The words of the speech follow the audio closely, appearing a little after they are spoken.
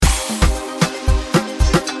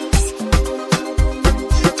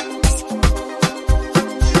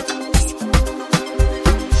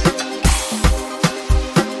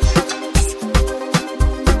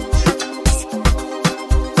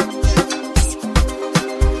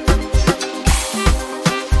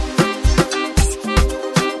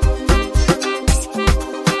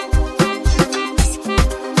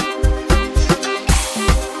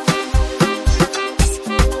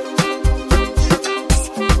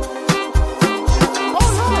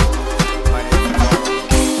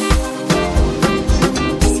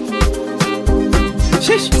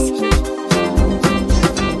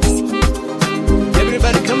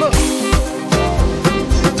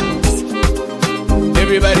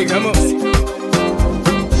Everybody come on.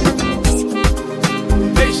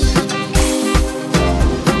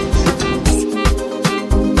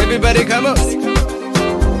 Everybody come on.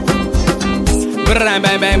 Bang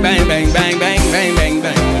bang bang bang bang bang bang bang bang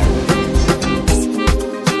bang.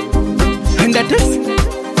 And that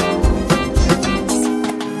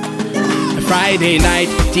Friday night,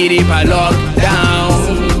 TD pa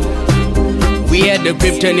lockdown. We had the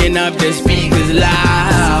crib turning up the speakers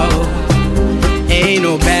loud. Ain't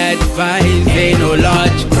no bad vibes, ain't no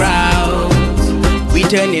large crowds. We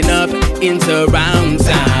turning up in surround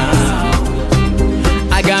sound.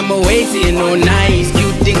 I got my waist in no nice.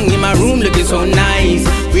 Cute thing in my room looking so nice.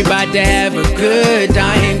 We bout to have a good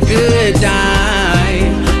time, good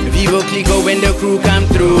time. Vivo Clico when the crew come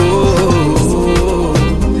through.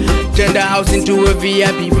 Turn the house into a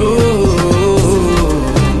VIP room.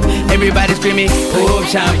 Everybody screaming, Pop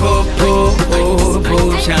shampoo, Pop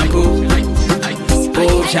shampoo,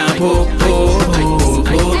 Pop shampoo, Pop shampoo,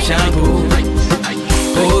 Pop shampoo,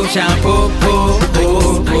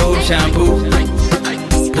 Pop shampoo,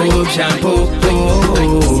 Pop shampoo,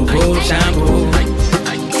 Pop shampoo.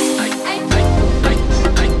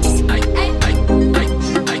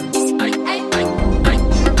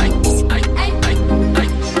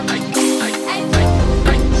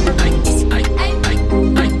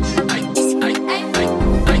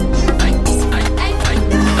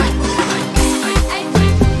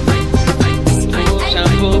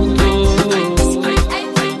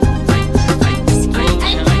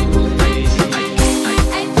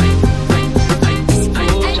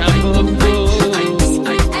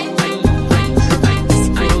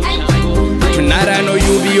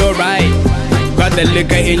 The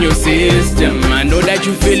liquor in your system, I know that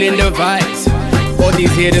you feeling the vibes. All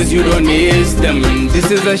these haters, you don't miss them.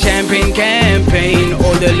 This is a champagne campaign.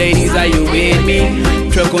 All the ladies, are you with me?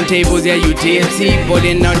 Truck on tables, yeah, you tipsy.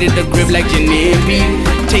 Pulling out at the grip like Genevieve.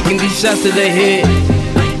 Taking these shots to the head.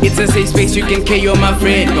 It's a safe space, you can KO my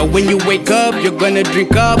friend. But when you wake up, you're gonna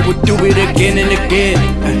drink up. We'll do it again and again.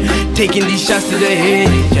 Taking these shots to the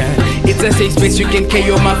head, yeah. It's a safe space, you can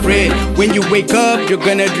KO my friend. When you wake up, you're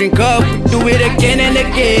gonna drink up. Do it again and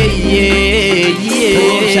again, yeah, yeah.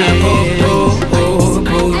 Pop shampoo,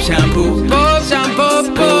 Pop shampoo, Pop shampoo,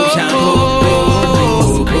 Pop shampoo,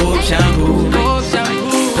 Pop shampoo, Pop shampoo,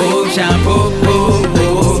 Pop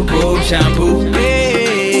shampoo,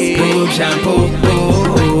 Pop shampoo,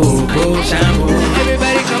 Pop shampoo.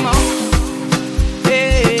 Everybody come on.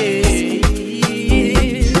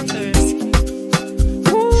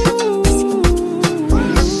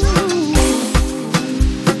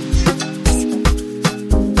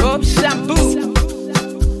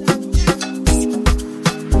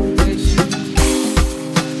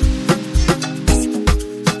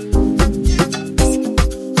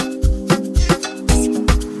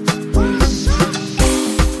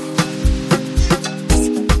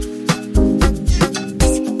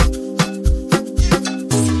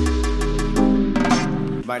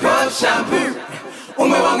 Pop shampoo,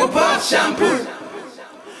 ume wangu pop shampoo,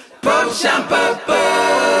 pop shampoo,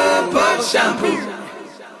 pop shampoo,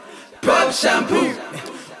 pop shampoo,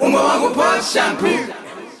 ume wangu pop shampoo,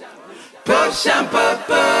 pop shampoo,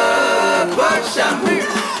 pop shampoo,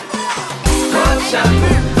 pop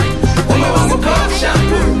shampoo, ume wangu pop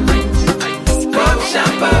shampoo, pop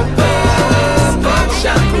shampoo, pop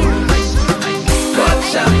shampoo, pop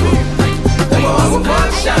shampoo, ume wangu pop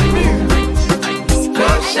shampoo.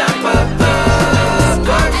 Pop shampoo,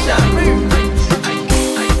 pop shampoo.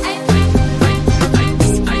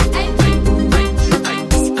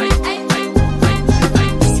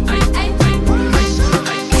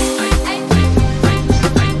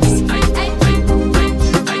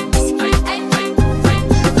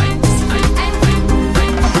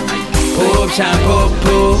 Pop shampoo,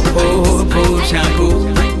 pop shampoo,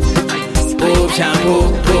 pop shampoo,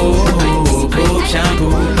 pop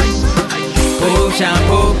shampoo. Pop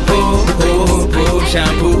shampoo, pop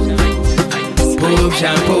shampoo, pop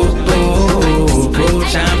shampoo, pop shampoo,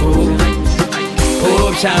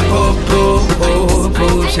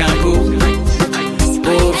 pop shampoo,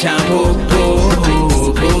 pop shampoo,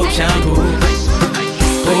 pop shampoo, pop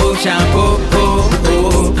shampoo,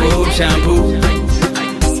 pop shampoo, pop shampoo,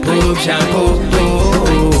 pop shampoo,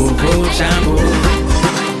 pop shampoo.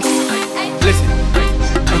 Listen,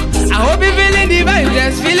 I hope you feeling the vibes,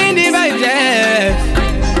 just feeling the vibes, yeah.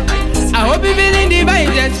 I hope you feeling the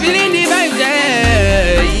vibes, just feeling